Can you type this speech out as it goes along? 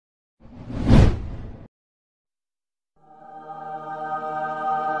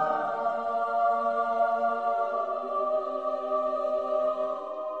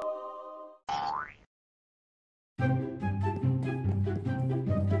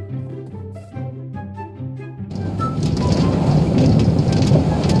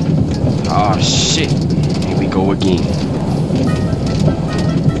Oh shit, here we go again.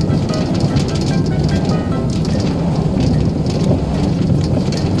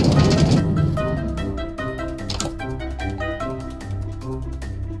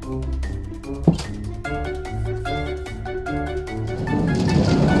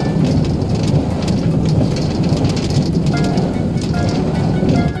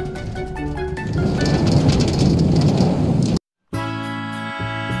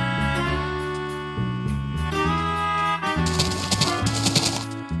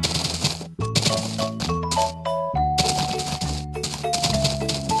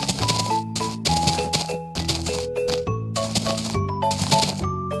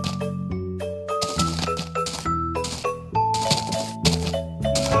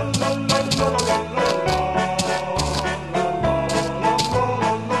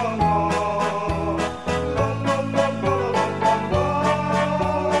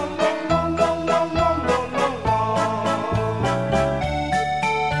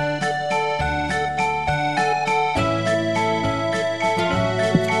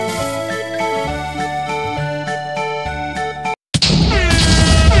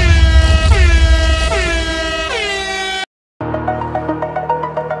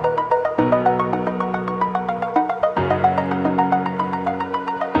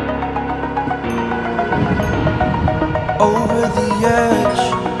 Over the edge,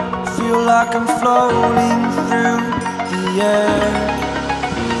 feel like I'm floating through the air.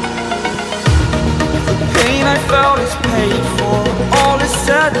 The pain I felt is paid for, all is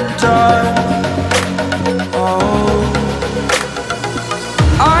said and done. Oh,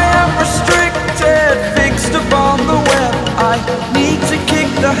 I am restricted, fixed upon the web. I need to kick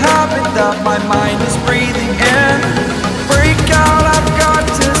the habit that my mind is breathing in. Break out, I've got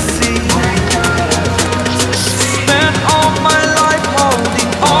to see. Spent all my life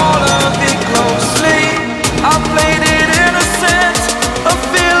holding all of it closely. I played it innocent, a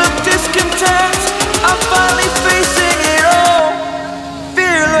feel of discontent. I'm finally facing it all,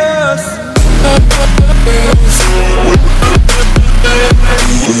 fearless.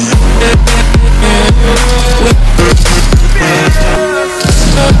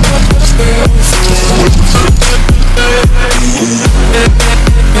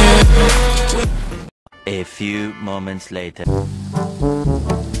 A few moments later.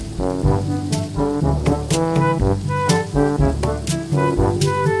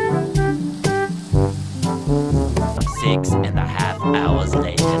 Six and a half hours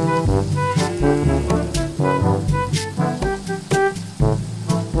later.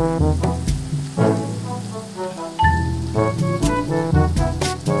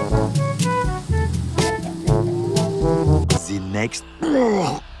 The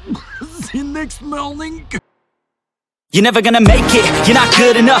next morning. You're never gonna make it, you're not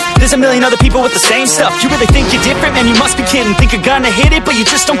good enough. There's a million other people with the same stuff. You really think you're different? Man, you must be kidding. Think you're gonna hit it, but you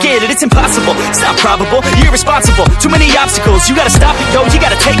just don't get it. It's impossible, it's not probable, you're irresponsible. Too many obstacles, you gotta stop it, yo. You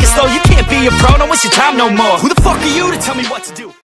gotta take it slow, you can't be a pro, don't waste your time no more. Who the fuck are you to tell me what to do?